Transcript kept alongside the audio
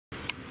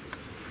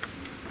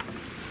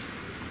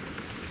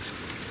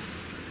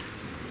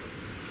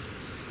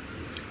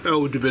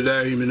أعوذ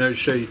بالله من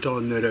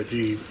الشيطان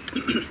الرجيم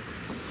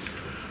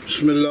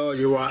بسم الله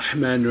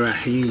الرحمن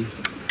الرحيم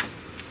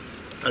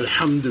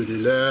الحمد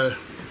لله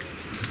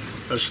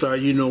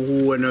نستعينه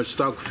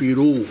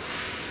ونستغفره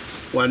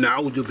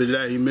ونعوذ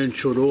بالله من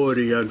شرور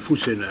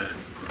أنفسنا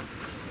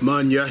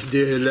من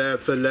يهده الله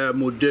فلا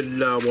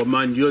مضل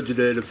ومن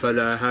يضلل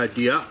فلا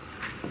هادي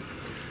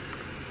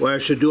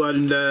وأشهد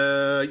أن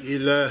لا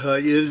إله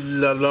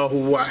إلا الله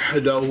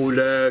وحده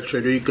لا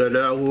شريك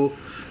له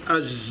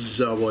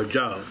عز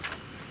وجل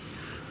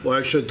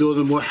وأشهد أن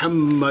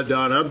محمدا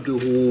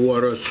عبده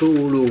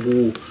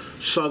ورسوله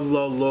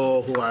صلى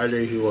الله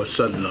عليه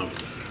وسلم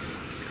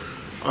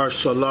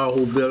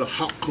أرسله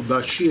بالحق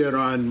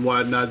بشيرا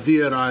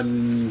ونذيرا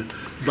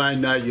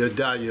بين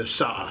يدي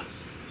الساعة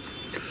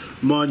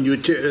من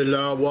يطع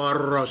الله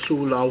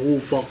ورسوله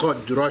فقد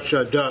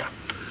رشد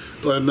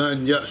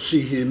ومن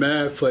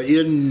يعصهما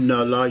فإن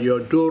لا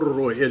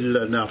يضر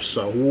إلا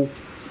نفسه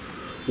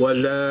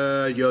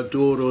ولا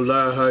يضر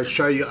الله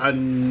شيئا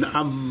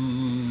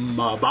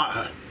عما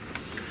بعد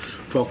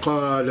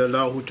فقال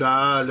الله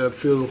تعالى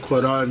في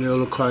القرآن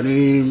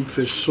الكريم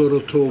في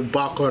سورة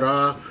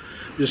البقرة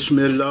بسم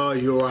الله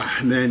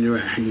الرحمن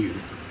الرحيم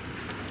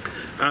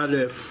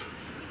ألف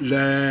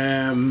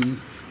لام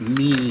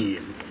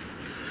ميم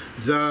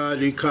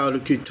ذلك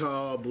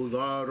الكتاب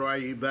لا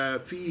ريب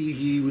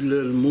فيه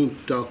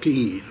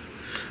للمتقين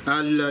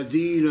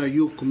الذين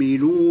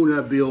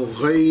يؤمنون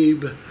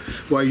بالغيب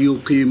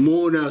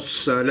ويقيمون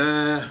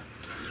الصلاة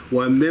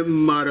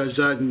ومما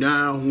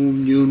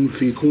رزقناهم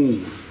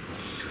ينفقون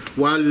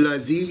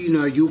والذين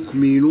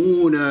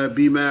يؤمنون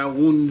بما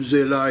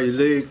أنزل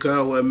إليك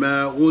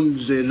وما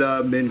أنزل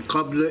من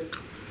قبلك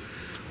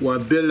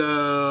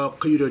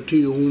وبالآخرة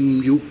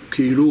هم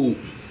يوقنون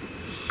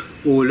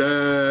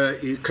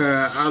أولئك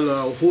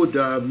على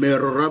هدى من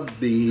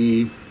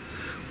ربهم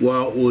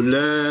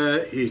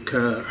وأولئك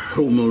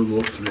هم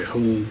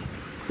المفلحون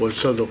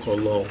وصدق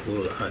الله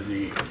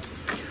العظيم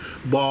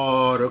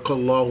بارك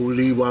الله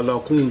لي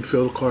ولكم في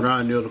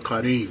القرآن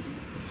الكريم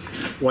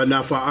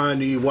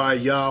ونفعني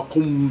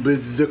وإياكم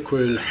بالذكر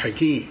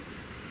الحكيم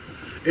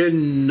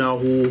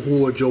إنه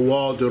هو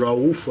جواد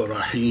رؤوف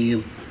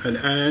رحيم.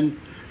 الآن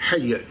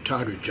حيّ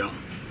ترجم.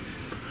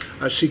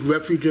 I seek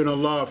refuge in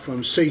Allah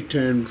from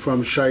Satan,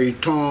 from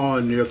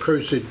Shaitan, the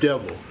accursed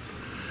devil.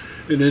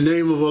 In the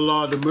name of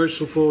Allah, the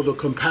merciful, the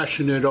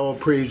compassionate, all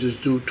praise is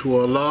due to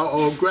Allah,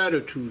 all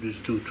gratitude is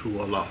due to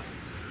Allah.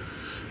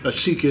 I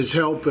seek His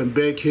help and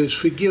beg His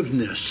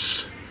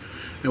forgiveness.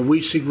 And we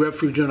seek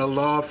refuge in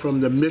Allah from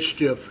the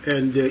mischief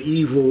and the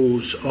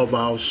evils of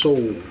our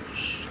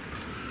souls.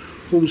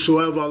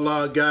 Whomsoever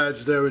Allah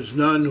guides, there is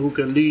none who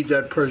can lead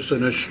that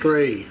person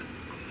astray.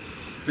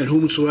 And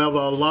whomsoever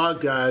Allah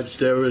guides,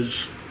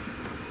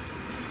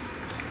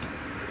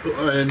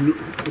 and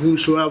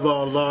whomsoever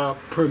Allah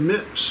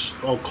permits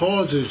or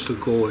causes to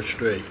go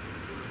astray,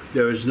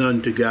 there is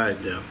none to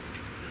guide them.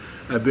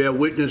 I bear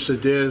witness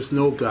that there is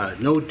no God,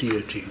 no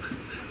deity,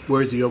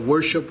 worthy of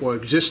worship or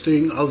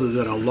existing other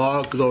than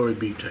Allah, glory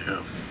be to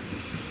Him,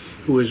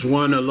 who is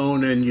one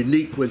alone and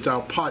unique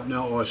without partner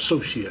or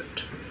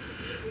associate.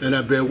 And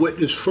I bear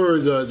witness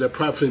further that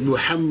Prophet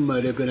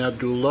Muhammad ibn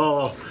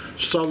Abdullah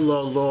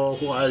sallallahu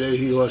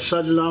alayhi wa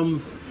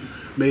sallam,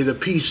 may the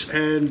peace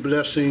and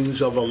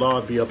blessings of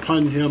Allah be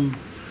upon him,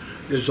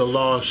 is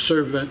Allah's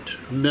servant,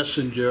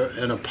 messenger,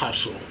 and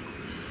apostle.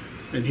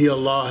 And He,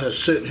 Allah, has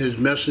sent His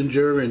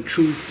messenger in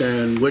truth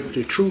and with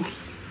the truth,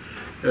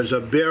 as a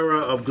bearer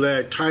of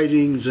glad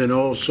tidings and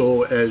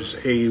also as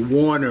a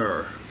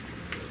warner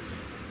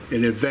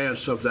in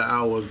advance of the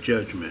hour of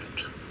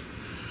judgment.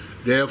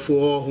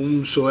 Therefore,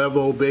 whomsoever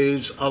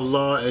obeys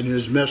Allah and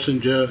His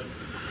messenger,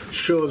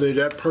 surely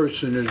that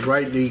person is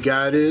rightly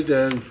guided,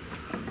 and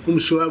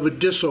whomsoever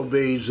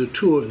disobeys the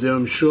two of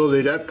them,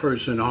 surely that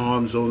person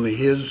harms only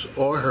his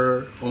or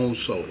her own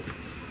soul.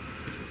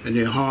 And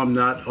they harm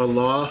not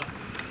Allah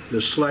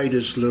the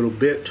slightest little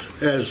bit,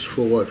 as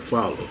for what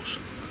follows.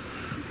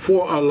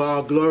 For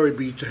Allah, glory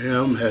be to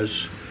Him,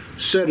 has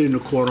said in the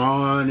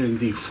Quran in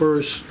the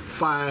first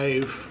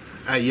 5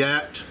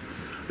 ayat,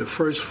 the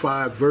first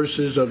 5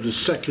 verses of the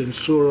second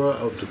surah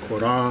of the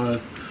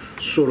Quran,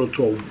 Surah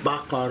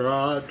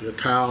Al-Baqarah, the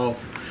cow,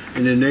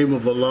 in the name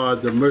of Allah,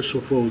 the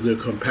merciful, the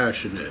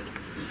compassionate.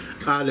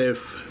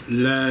 Alif,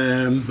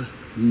 Lam,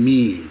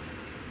 Mim.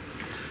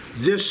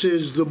 This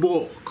is the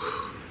book.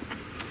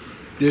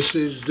 This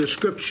is the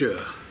scripture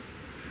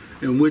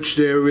in which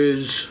there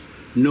is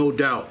no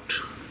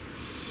doubt.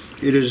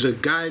 It is a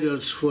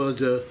guidance for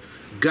the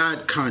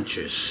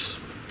God-conscious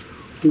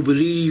who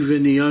believe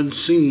in the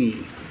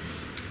unseen,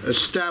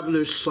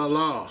 establish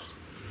salah,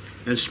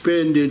 and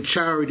spend in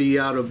charity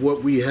out of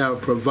what we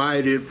have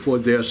provided for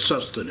their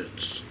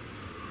sustenance,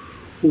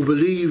 who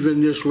believe in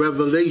this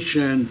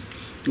revelation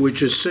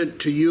which is sent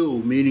to you,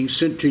 meaning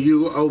sent to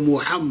you, O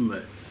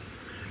Muhammad,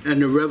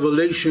 and the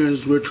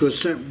revelations which were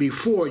sent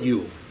before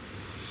you,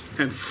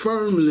 and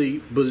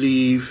firmly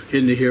believe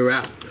in the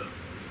hereafter.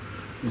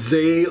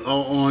 They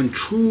are on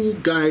true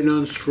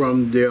guidance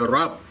from their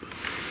Rabb,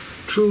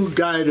 true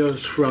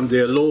guidance from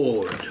their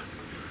Lord,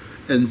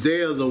 and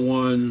they're the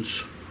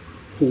ones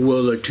who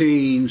will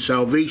attain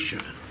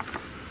salvation.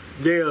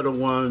 They're the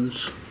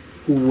ones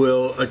who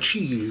will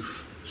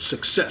achieve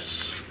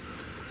success.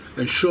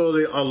 And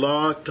surely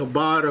Allah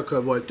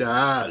Tabaraka wa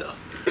Ta'ala,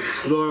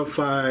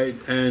 glorified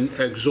and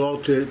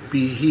exalted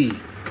be He,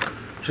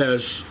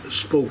 has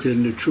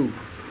spoken the truth.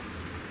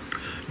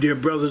 Dear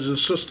brothers and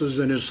sisters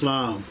in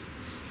Islam,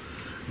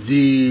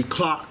 the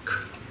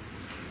clock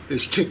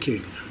is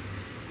ticking,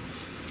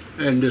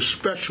 and the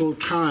special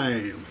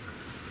time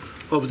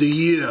of the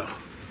year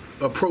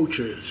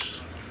approaches,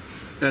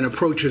 and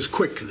approaches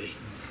quickly.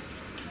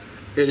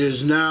 It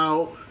is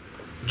now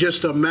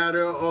just a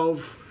matter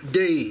of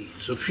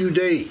days, a few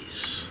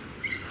days,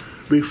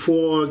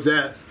 before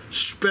that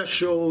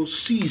special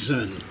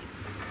season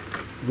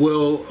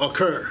will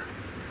occur.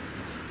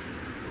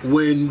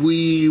 When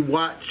we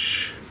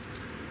watch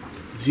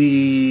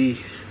the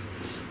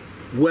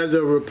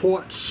weather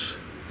reports,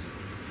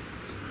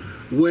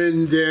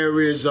 when there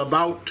is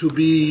about to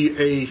be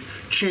a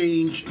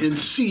change in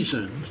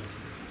season,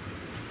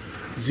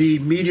 the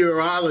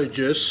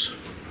meteorologists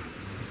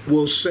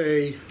will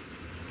say,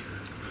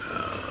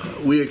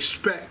 we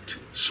expect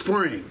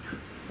spring,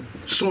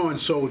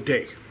 so-and-so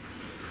day.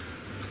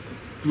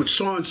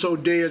 So-and-so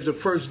day is the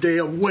first day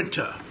of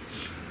winter.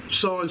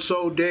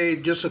 So-and-so day,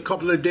 just a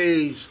couple of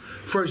days,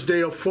 first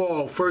day of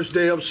fall, first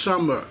day of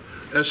summer,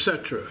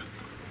 etc.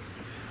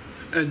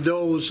 And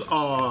those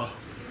are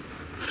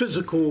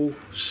physical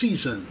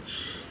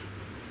seasons.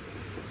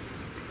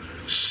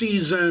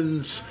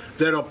 Seasons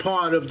that are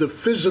part of the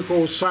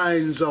physical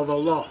signs of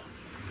Allah.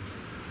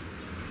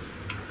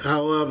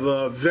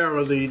 However,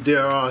 verily,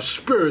 there are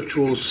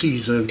spiritual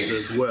seasons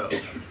as well.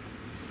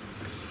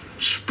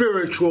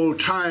 Spiritual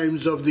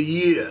times of the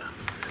year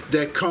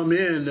that come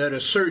in at a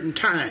certain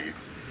time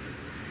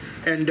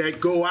and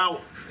that go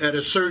out at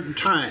a certain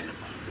time.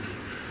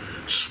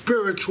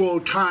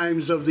 Spiritual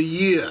times of the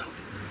year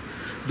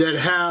that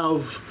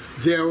have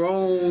their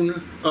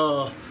own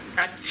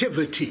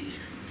activity,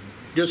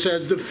 just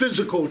as the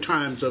physical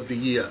times of the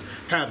year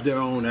have their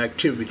own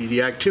activity.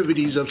 The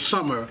activities of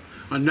summer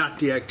are not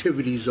the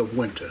activities of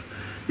winter.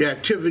 The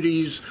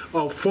activities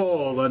of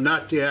fall are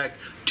not the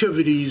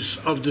activities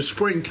of the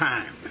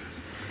springtime.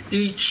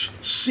 Each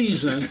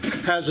season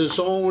has its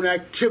own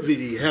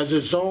activity, has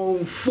its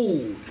own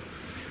food,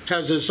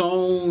 has its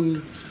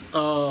own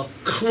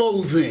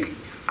clothing.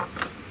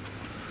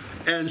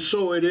 And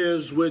so it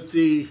is with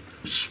the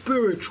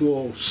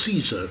spiritual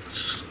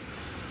seasons.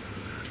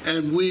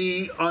 And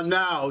we are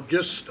now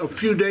just a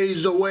few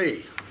days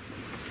away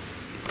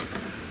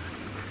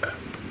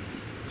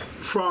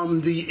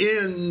from the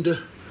end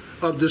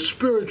of the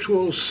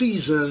spiritual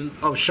season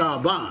of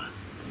Shaban.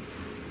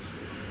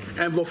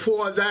 And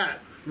before that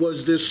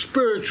was the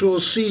spiritual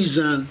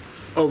season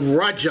of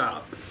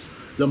Rajab,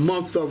 the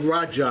month of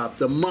Rajab,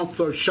 the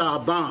month of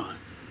Shaban.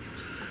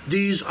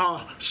 These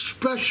are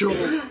special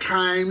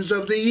times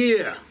of the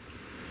year.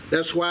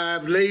 That's why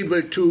I've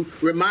labored to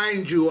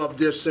remind you of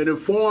this and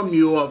inform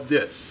you of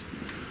this.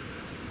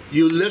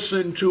 You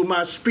listen to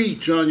my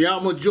speech on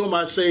Yawm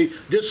al-Jum'ah, I say,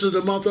 this is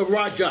the month of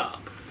Rajab.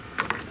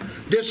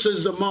 This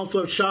is the month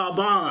of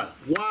Shaban.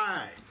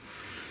 Why?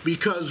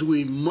 Because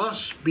we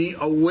must be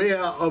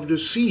aware of the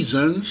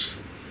seasons,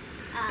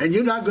 and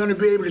you're not going to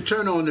be able to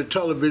turn on the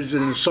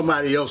television and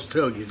somebody else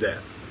tell you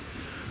that.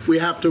 We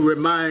have to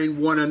remind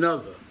one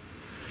another.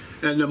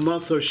 And the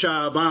month of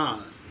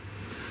Shaban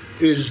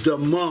is the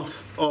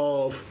month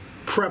of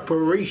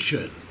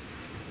preparation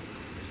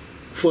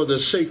for the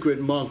sacred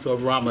month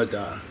of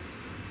Ramadan.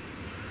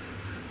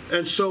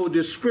 And so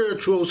the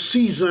spiritual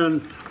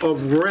season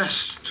of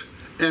rest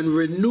and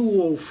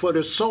renewal for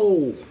the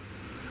soul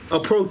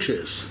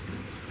approaches.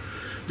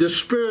 The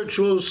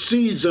spiritual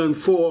season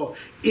for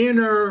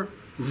inner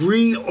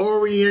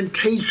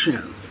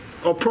reorientation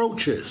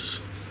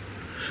approaches.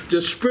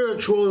 The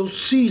spiritual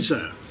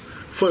season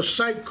for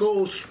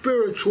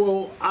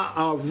psycho-spiritual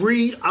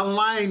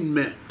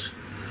realignment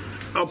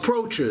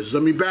approaches.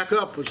 Let me back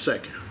up a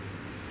second.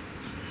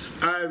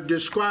 I've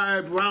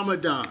described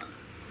Ramadan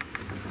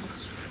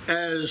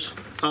as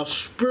a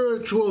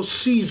spiritual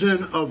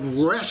season of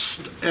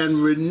rest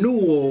and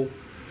renewal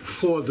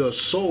for the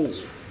soul.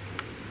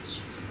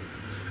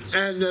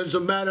 And as a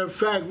matter of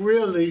fact,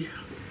 really,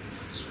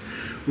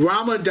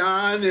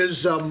 Ramadan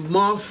is a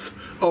month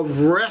of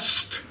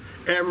rest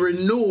and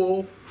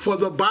renewal for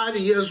the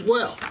body as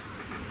well.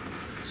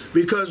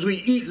 Because we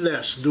eat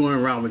less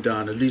during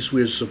Ramadan, at least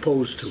we're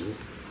supposed to.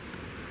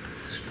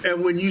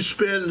 And when you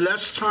spend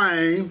less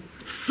time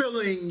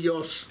filling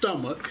your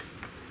stomach,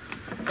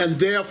 and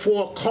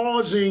therefore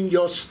causing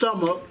your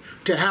stomach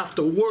to have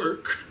to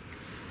work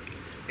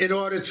in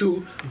order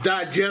to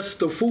digest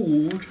the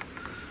food,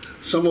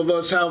 some of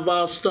us have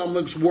our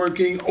stomachs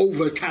working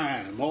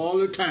overtime all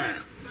the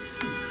time.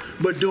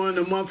 But during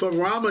the month of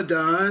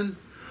Ramadan,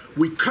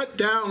 we cut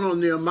down on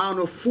the amount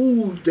of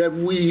food that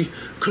we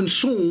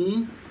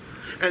consume,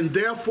 and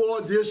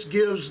therefore this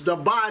gives the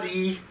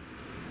body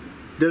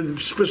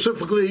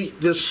specifically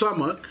the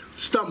stomach,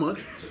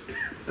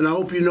 and I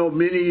hope you know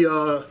many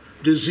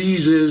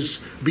diseases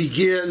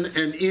begin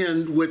and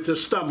end with the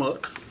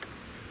stomach.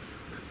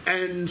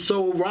 And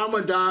so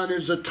Ramadan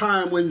is a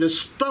time when the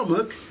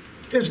stomach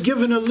is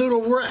given a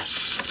little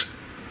rest.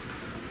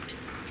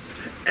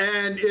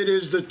 And it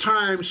is the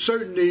time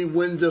certainly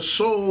when the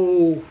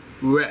soul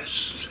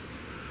rests.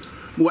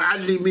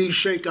 Muallimi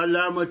Sheikh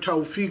Allama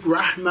Tawfiq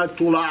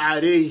Rahmatullah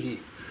Alayhi,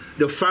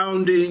 the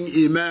founding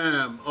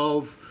Imam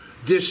of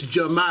this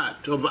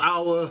Jamaat, of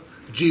our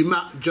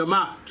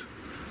Jamaat,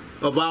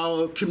 of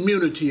our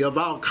community, of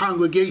our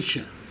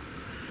congregation.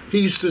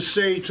 He used to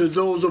say to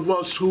those of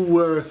us who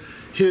were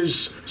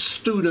his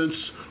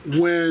students,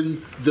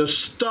 when the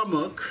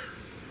stomach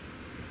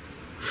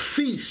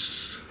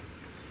feasts,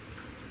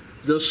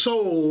 the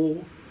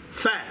soul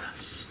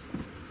fasts.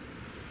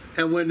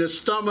 And when the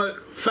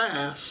stomach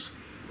fasts,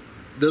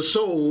 the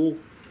soul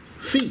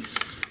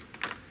feasts.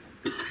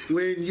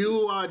 When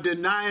you are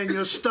denying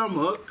your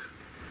stomach,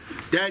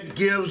 that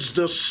gives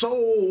the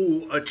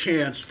soul a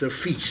chance to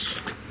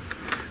feast.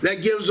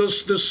 That gives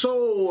us the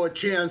soul a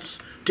chance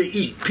to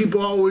eat.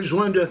 People always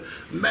wonder,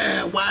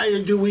 man,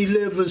 why do we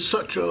live in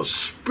such a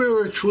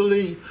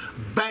spiritually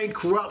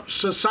bankrupt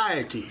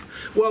society?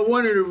 Well,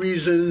 one of the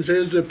reasons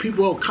is that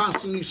people are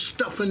constantly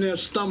stuffing their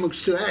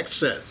stomachs to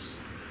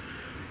excess.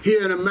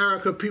 Here in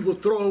America, people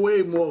throw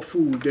away more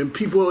food than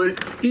people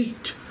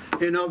eat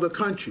in other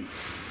countries.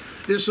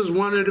 This is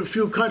one of the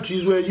few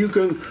countries where you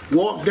can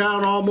walk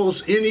down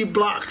almost any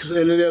block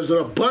and there's an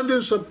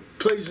abundance of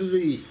places to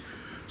eat.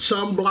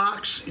 Some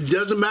blocks, it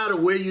doesn't matter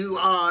where you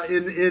are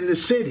in the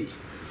city.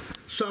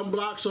 Some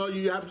blocks, all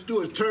you have to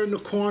do is turn the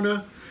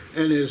corner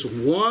and there's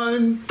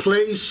one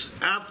place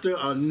after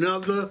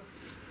another.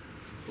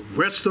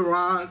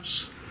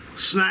 Restaurants,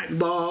 snack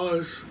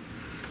bars,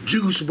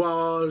 juice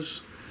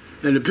bars,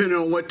 and depending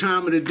on what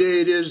time of the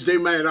day it is, they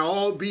might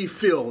all be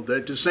filled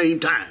at the same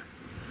time.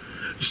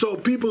 So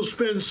people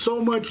spend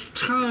so much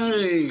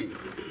time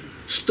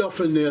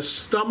stuffing their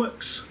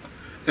stomachs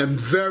and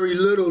very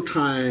little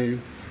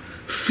time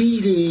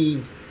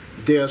feeding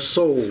their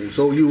souls.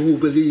 Oh, you who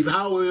believe,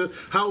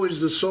 how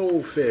is the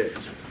soul fed?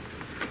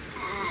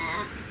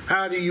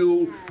 How do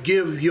you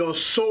give your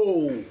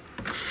soul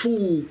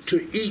food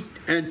to eat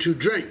and to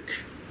drink?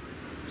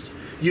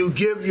 You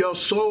give your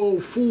soul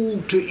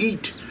food to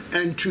eat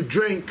and to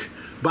drink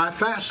by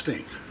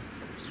fasting.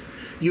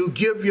 You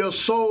give your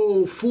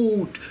soul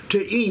food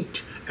to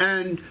eat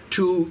and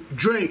to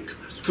drink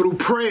through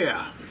prayer.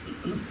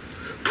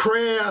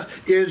 Prayer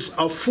is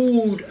a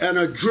food and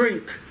a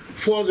drink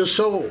for the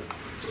soul.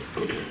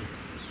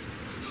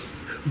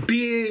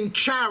 Being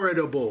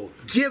charitable,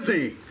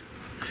 giving,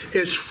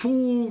 is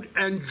food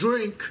and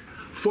drink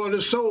for the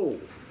soul.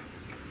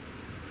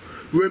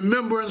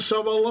 Remembrance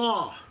of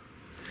Allah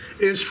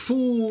is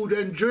food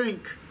and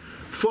drink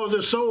for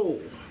the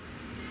soul.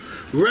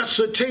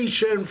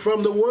 Recitation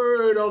from the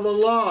word of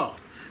Allah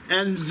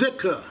and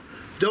dhikr,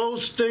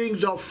 those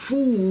things are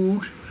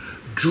food,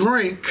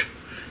 drink,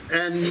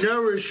 and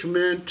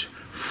nourishment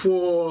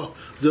for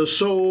the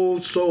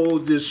soul. So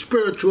the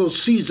spiritual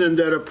season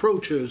that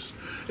approaches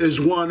is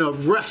one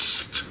of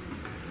rest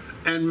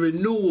and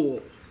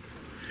renewal.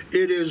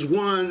 It is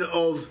one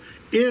of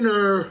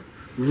inner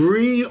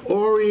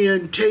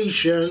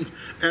reorientation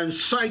and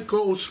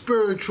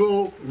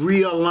psycho-spiritual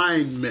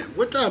realignment.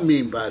 What do I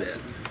mean by that?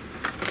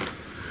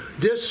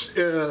 This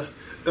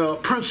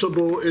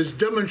principle is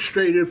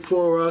demonstrated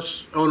for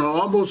us on an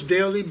almost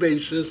daily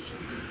basis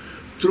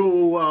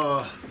through,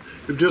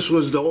 if this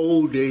was the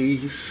old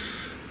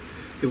days,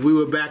 if we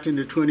were back in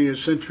the 20th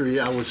century,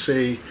 I would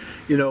say,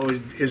 you know,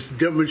 it's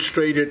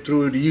demonstrated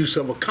through the use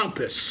of a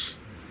compass.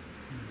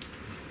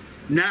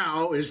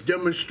 Now it's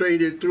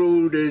demonstrated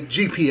through the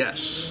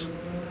GPS.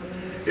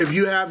 If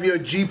you have your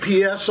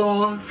GPS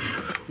on,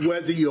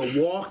 whether you're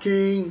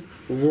walking,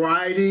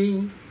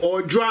 riding,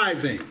 or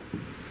driving,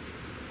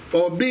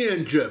 or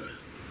being driven,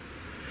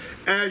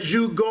 as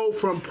you go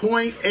from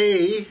point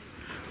A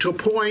to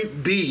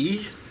point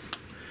B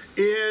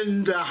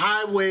in the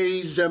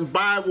highways and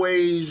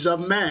byways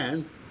of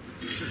man,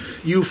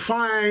 you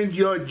find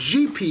your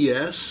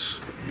GPS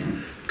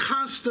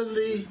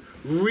constantly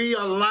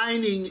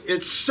realigning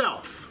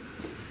itself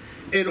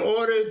in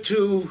order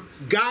to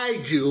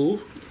guide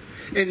you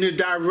in the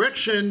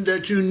direction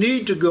that you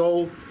need to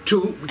go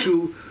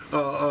to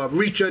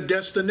reach your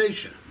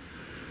destination.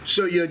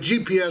 So your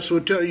GPS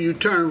will tell you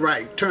turn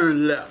right,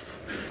 turn left,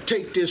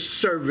 take this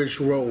service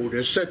road,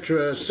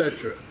 etc.,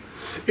 etc.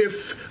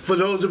 If, for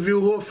those of you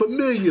who are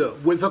familiar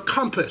with a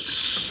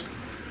compass,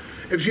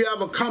 if you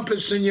have a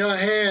compass in your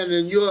hand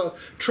and you're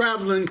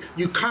traveling,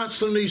 you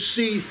constantly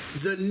see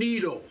the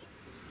needle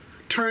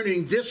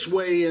turning this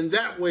way and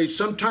that way,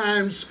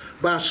 sometimes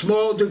by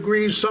small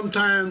degrees,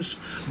 sometimes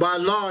by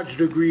large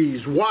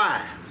degrees.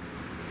 Why?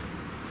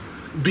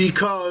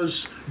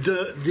 Because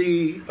the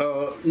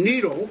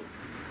needle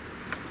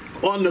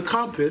on the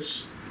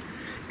compass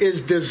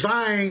is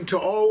designed to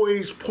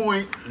always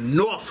point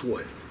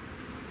northward.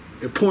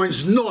 It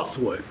points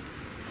northward,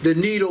 the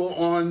needle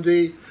on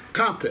the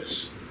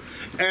compass.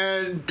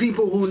 And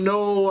people who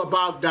know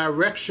about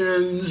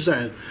directions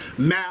and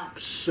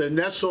maps and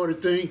that sort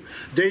of thing,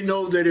 they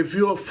know that if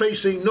you're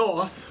facing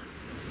north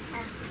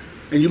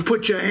and you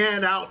put your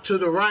hand out to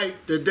the right,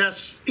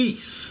 that's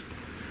east.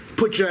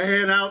 Put your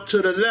hand out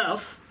to the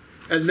left,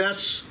 and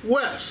that's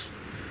west.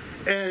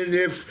 And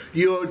if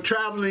you're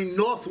traveling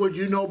northward,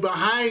 you know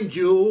behind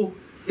you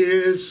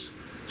is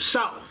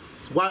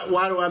south.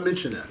 Why do I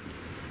mention that?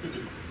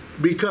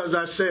 Because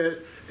I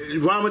said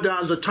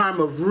Ramadan is a time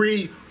of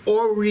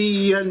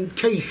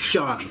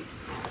reorientation.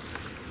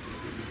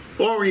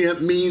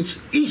 Orient means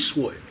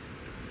eastward.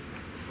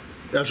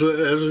 That's what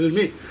it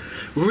means.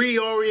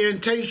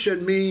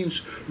 Reorientation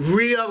means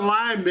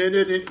realignment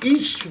in an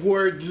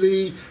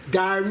eastwardly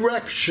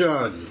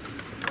direction.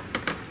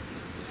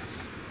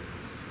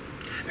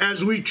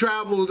 As we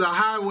travel the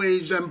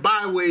highways and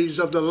byways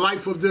of the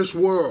life of this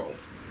world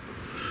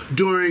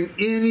during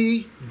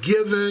any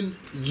given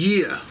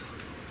year,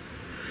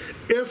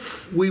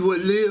 if we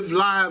would live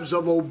lives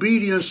of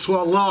obedience to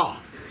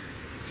Allah,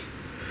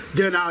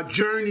 then our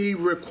journey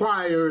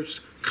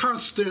requires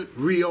constant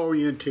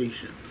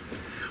reorientation.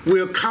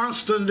 We'll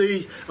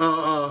constantly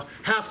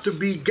have to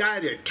be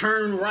guided.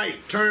 Turn right,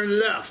 turn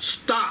left,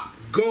 stop,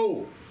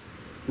 go,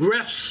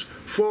 rest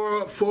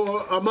for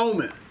a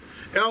moment.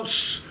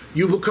 Else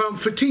you become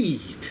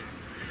fatigued.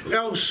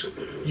 Else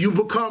you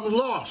become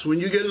lost. When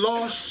you get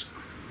lost,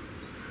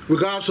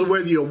 regardless of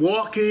whether you're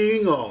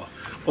walking or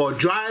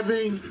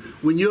driving,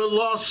 when you're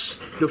lost,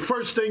 the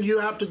first thing you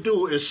have to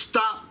do is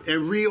stop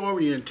and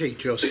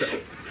reorientate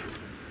yourself.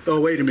 Oh,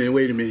 wait a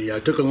minute. I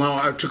took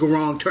a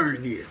wrong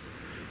turn here.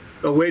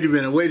 Oh, wait a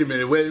minute.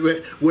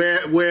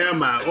 Where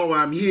am I? Oh,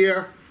 I'm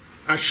here.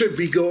 I should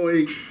be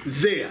going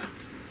there.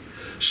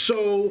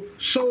 So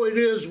it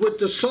is with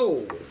the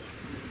soul.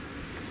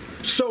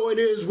 So it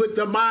is with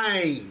the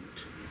mind.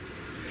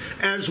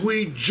 As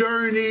we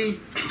journey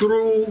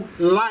through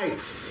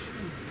life,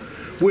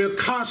 we're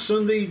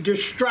constantly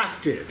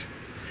distracted,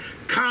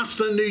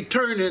 constantly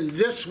turning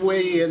this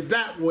way and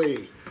that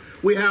way.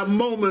 We have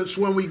moments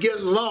when we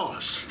get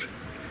lost.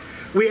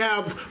 We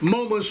have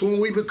moments when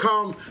we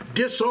become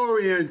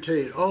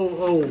disoriented.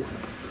 What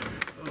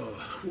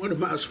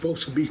am I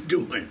supposed to be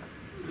doing?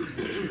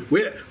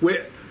 Where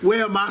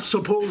am I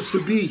supposed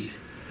to be?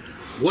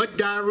 What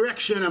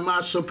direction am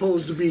I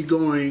supposed to be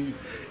going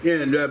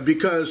in?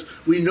 Because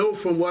we know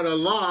from what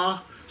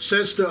Allah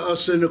says to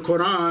us in the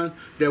Quran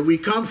that we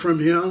come from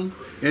Him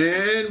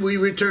and we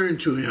return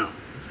to Him.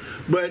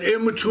 But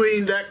in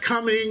between that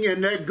coming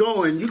and that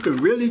going, you can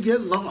really get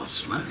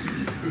lost, man.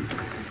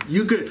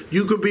 You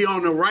could be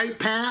on the right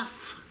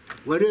path.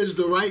 What is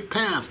the right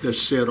path? The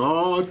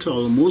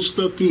Siratal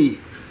Mustaqim.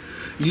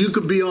 You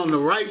could be on the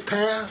right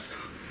path.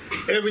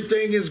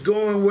 Everything is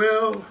going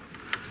well.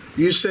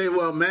 You say,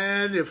 well,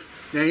 man,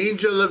 if the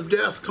angel of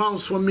death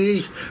comes for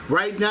me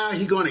right now,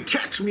 he's going to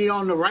catch me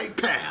on the right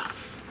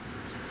path.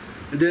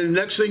 And then the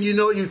next thing you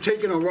know, you've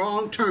taken a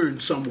wrong turn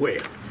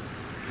somewhere.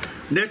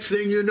 Next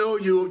thing you know,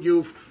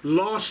 you've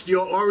lost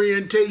your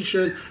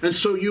orientation, and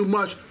so you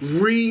must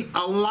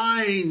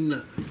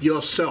realign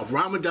yourself.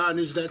 Ramadan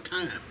is that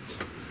time.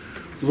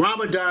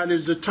 Ramadan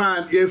is the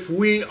time, if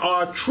we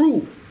are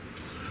true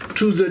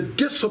to the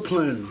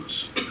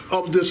disciplines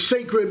of the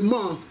sacred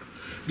month,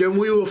 then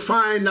we will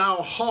find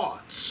our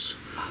hearts,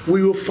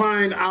 we will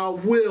find our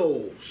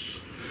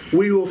wills,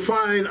 we will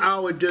find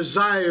our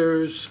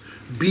desires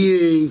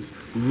being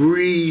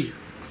realigned.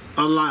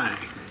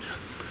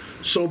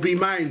 So be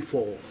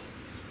mindful.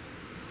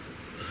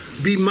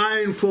 Be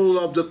mindful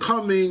of the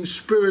coming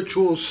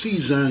spiritual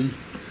season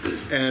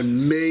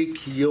and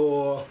make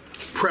your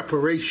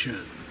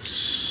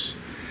preparations.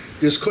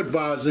 This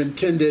khutbah is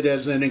intended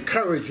as an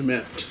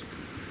encouragement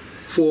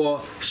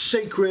for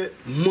sacred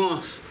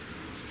month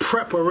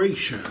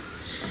preparations.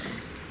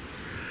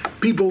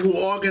 People who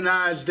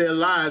organize their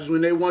lives,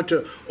 when they want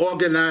to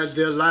organize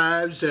their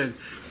lives and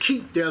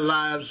keep their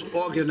lives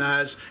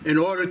organized in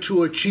order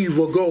to achieve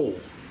a goal,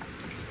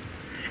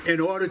 in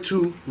order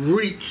to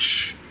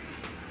reach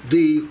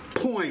the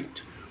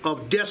point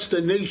of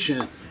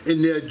destination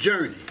in their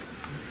journey,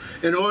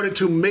 in order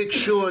to make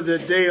sure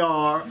that they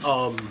are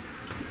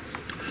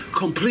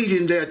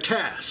completing their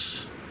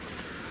tasks,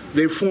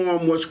 they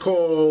form what's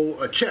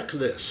called a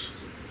checklist.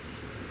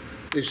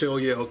 They say, oh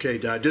yeah, okay,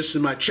 Dad, this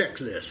is my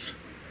checklist.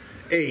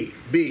 A,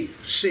 B,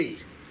 C,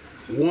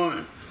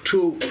 1,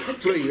 2,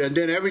 3. And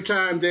then every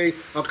time they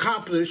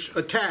accomplish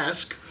a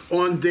task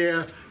on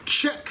their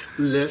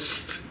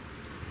checklist,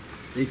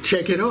 they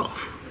check it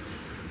off.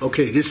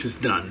 Okay, this is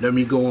done. Let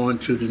me go on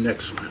to the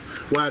next one.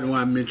 Why do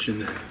I mention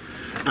that?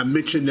 I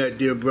mention that,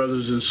 dear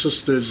brothers and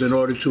sisters, in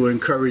order to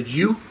encourage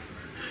you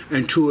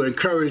and to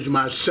encourage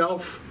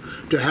myself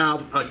to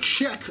have a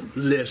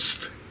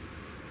checklist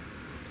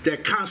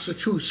that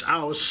constitutes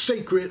our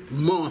sacred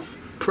month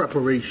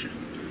preparation.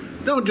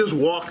 Don't just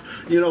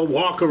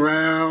walk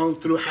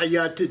around through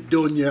Hayat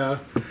Dunya,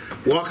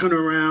 walking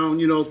around,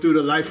 through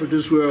the life of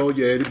this world.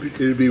 Yeah,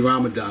 it'll be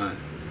Ramadan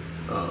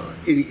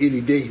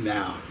any day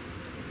now,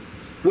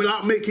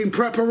 without making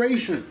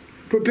preparation.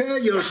 Prepare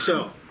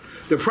yourself.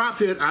 The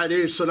Prophet,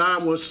 alayhi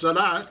salam was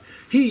salat,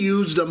 he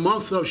used the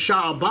month of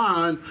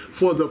Shaban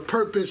for the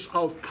purpose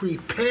of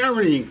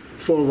preparing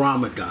for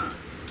Ramadan.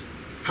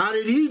 How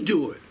did he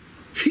do it?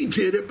 He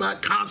did it by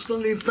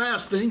constantly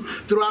fasting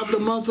throughout the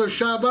month of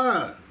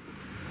Shaban.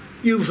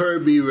 You've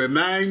heard me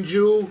remind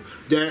you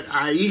that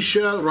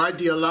Aisha,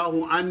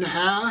 radiallahu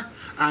anha,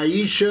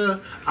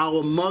 Aisha,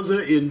 our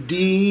mother in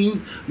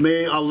deen,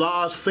 may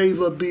Allah's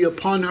favor be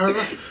upon her.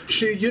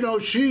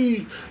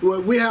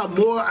 We have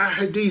more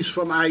ahadith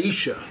from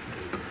Aisha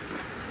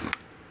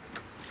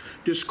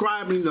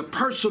describing the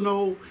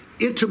personal,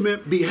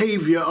 intimate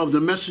behavior of the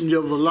Messenger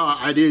of Allah,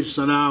 alayhi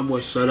salam wa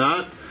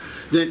salat,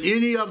 than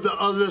any of the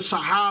other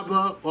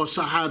Sahaba or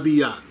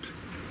Sahabiyat.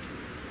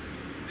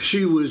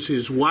 She was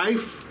his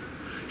wife.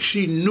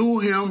 She knew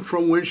him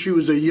from when she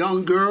was a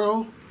young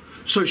girl.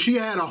 So she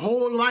had a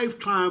whole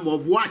lifetime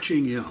of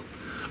watching him,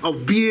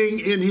 of being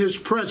in his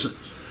presence.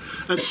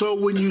 And so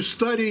when you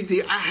study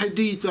the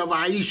ahadith of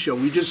Aisha,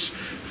 we just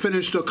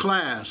finished a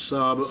class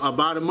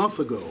about a month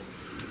ago.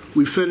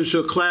 We finished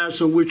a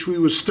class in which we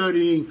were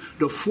studying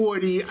the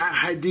 40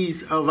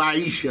 ahadith of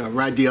Aisha,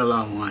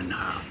 radiallahu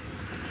anha.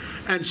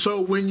 And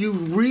so when you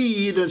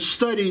read and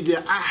study the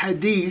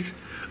ahadith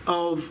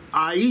of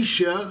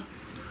Aisha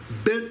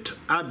bint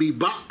Abi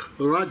Bakr,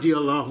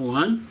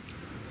 radiallahu anh,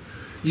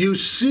 you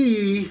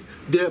see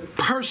the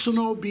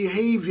personal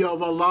behavior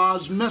of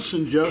Allah's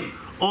messenger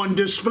on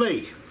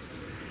display.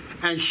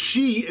 And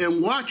she,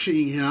 in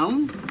watching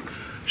him,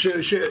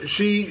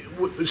 she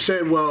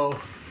said, well,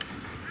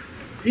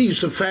 he used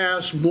to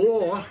fast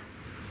more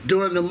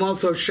during the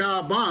month of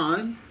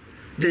Shaban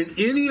than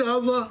any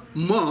other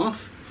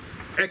month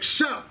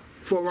except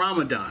for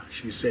Ramadan,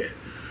 she said.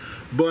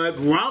 But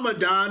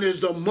Ramadan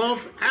is the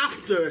month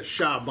after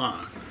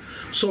Shaban.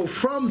 So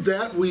from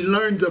that, we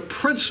learned the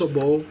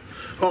principle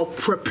of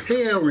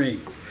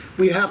preparing.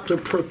 We have to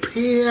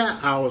prepare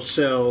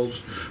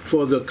ourselves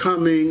for the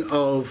coming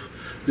of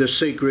the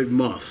sacred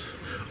month.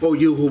 Oh,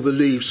 you who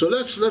believe. So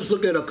let's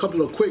look at a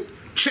couple of quick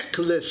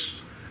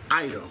checklist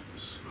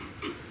items.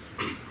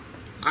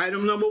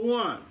 Item number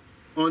 1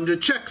 on the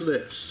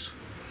checklist: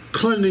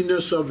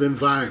 cleanliness of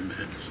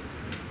environment.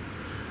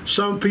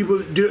 Some people,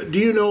 do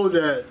you know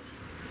that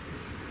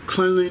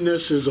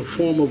cleanliness is a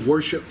form of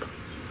worship?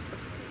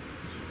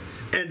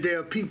 And there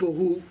are people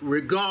who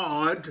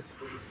regard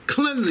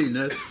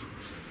cleanliness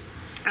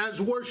as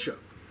worship.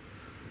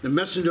 The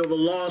Messenger of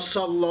Allah,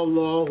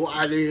 sallallahu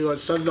alayhi wa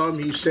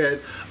sallam, he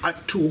said,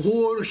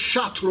 "At-tuhur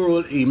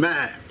shatrul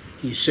iman."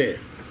 He said,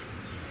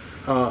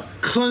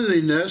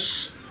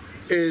 cleanliness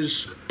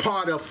is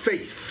part of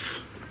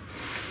faith.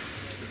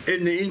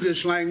 In the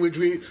English language,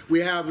 we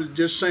have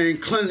just saying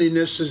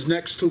cleanliness is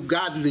next to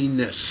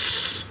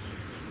godliness.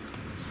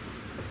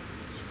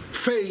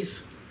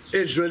 Faith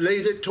is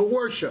related to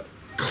worship.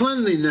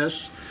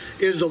 Cleanliness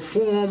is a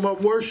form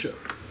of worship.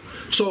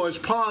 So as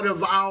part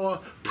of our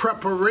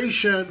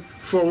preparation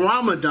for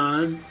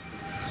Ramadan,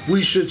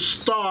 we should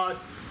start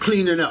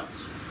cleaning up.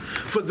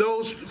 For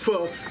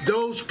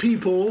those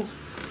people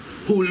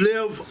who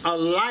live a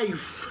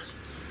life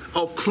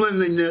of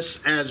cleanliness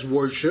as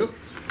worship,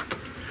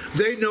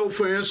 they know,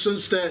 for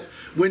instance, that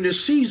when the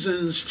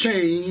seasons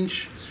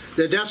change,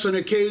 that's an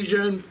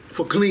occasion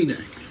for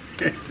cleaning.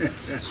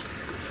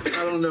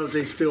 I don't know if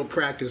they still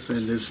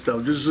practicing this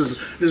stuff. This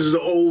is the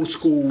old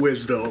school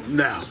wisdom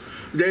now.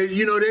 They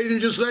didn't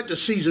just let the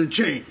season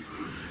change.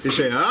 They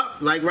say,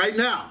 like right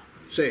now,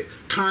 say,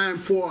 time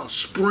for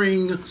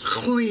spring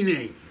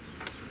cleaning.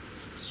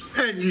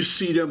 And you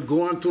see them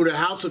going through the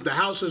house. If the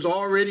house is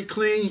already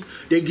clean,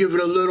 they give it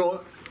a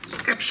little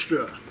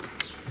extra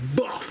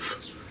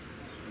buff.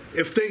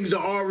 If things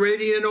are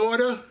already in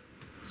order,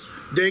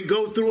 they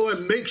go through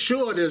and make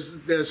sure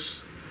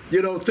there's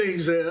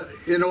things are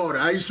in order.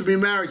 I used to be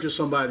married to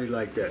somebody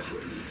like that.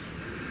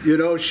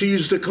 She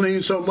used to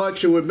clean so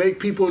much it would make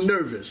people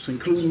nervous,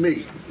 including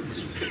me.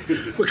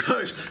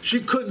 Because she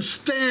couldn't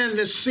stand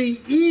to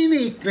see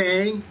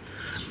anything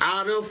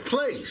out of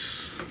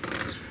place.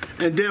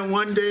 And then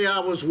one day I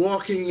was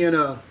walking in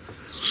a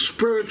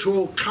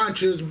spiritual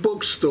conscious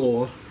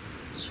bookstore,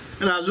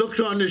 and I looked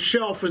on the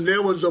shelf and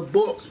there was a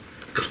book,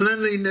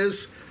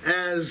 Cleanliness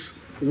as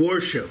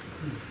Worship.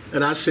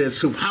 And I said,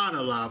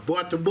 subhanallah. I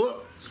bought the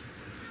book,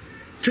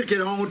 took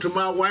it home to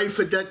my wife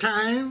at that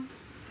time,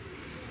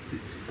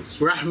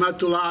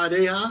 rahmatullah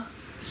alayha,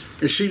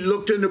 and she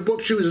looked in the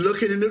book. She was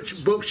looking in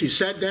the book. She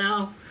sat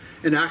down,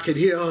 and I could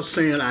hear her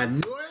saying, "I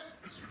knew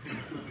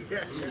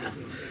it."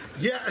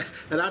 Yeah.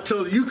 And I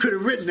told her, "You could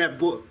have written that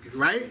book,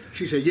 right?"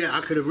 She said, "Yeah,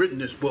 I could have written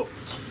this book."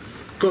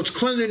 Because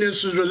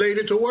cleanliness is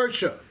related to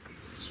worship.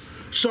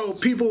 So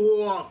people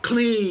who are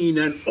clean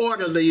and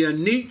orderly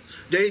and neat,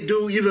 they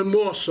do even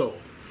more so.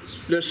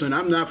 Listen,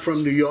 I'm not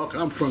from New York.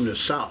 I'm from the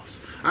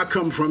South. I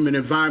come from an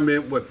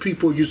environment where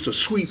people used to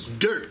sweep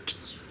dirt.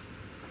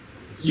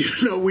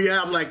 We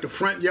have like the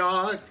front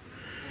yard,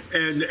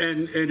 and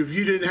if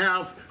you didn't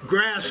have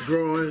grass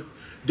growing,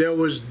 there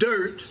was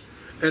dirt.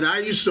 And I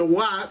used to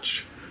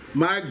watch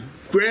my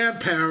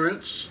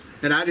grandparents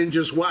And I didn't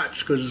just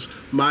watch, because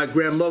my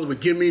grandmother would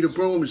give me the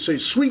broom and say,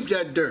 sweep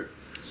that dirt.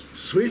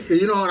 Sweep,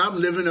 you know, and I'm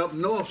living up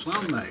north, so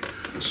I'm like,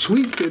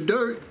 sweep the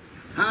dirt?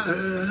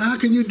 How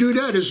can you do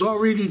that? It's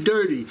already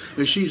dirty.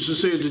 And she used to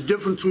say the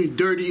difference between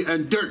dirty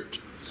and dirt.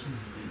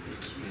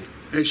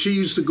 And she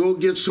used to go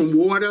get some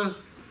water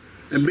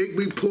and make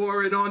me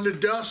pour it on the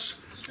dust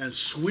and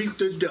sweep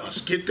the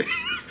dust. Get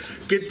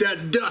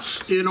that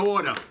dust in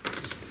order.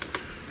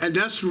 And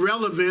that's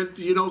relevant,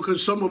 you know,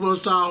 because some of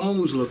us, our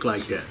homes look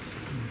like that.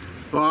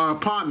 Our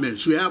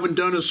apartments. We haven't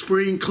done a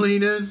spring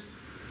cleaning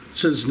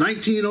since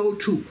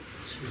 1902.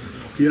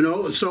 You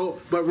know,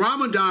 so, but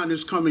Ramadan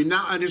is coming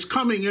now, and it's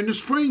coming in the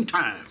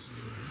springtime.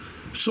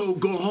 So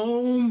go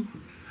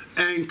home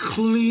and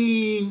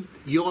clean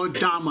your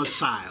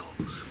domicile.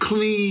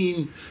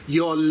 Clean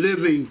your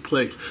living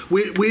place.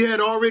 We had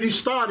already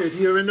started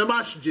here in the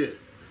masjid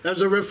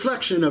as a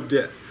reflection of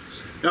that.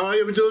 Now, all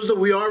you ever do is that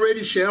we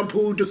already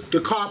shampooed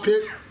the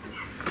carpet,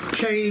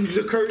 changed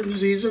the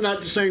curtains. These are not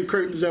the same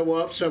curtains that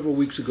were up several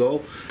weeks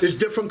ago. It's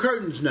different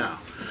curtains now.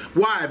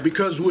 Why?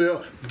 Because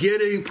we're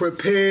getting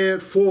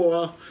prepared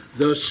for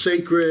the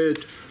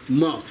sacred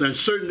month. And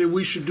certainly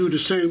we should do the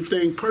same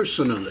thing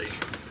personally.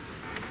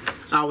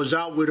 I was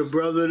out with a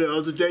brother the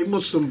other day,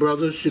 Muslim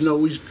brothers. You know,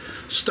 we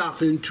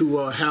stopped in to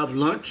have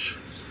lunch.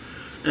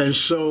 And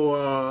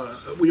so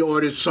we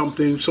ordered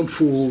something, some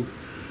food.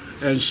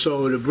 And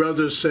so the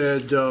brother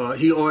said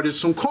he ordered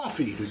some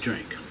coffee to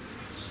drink.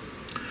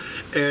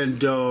 And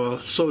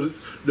so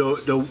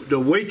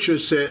the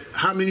waitress said,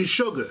 how many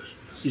sugars?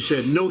 He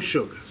said, no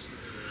sugar.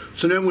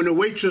 So then when the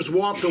waitress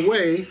walked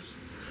away,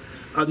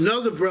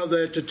 another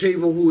brother at the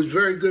table who was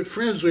very good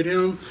friends with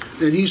him,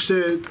 and he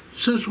said,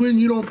 since when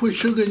you don't put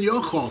sugar in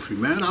your coffee,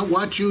 man? I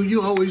watch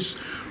you always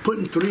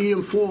putting 3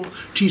 and 4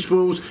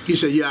 teaspoons. He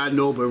said, yeah, I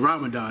know, but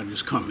Ramadan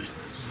is coming,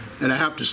 and I have to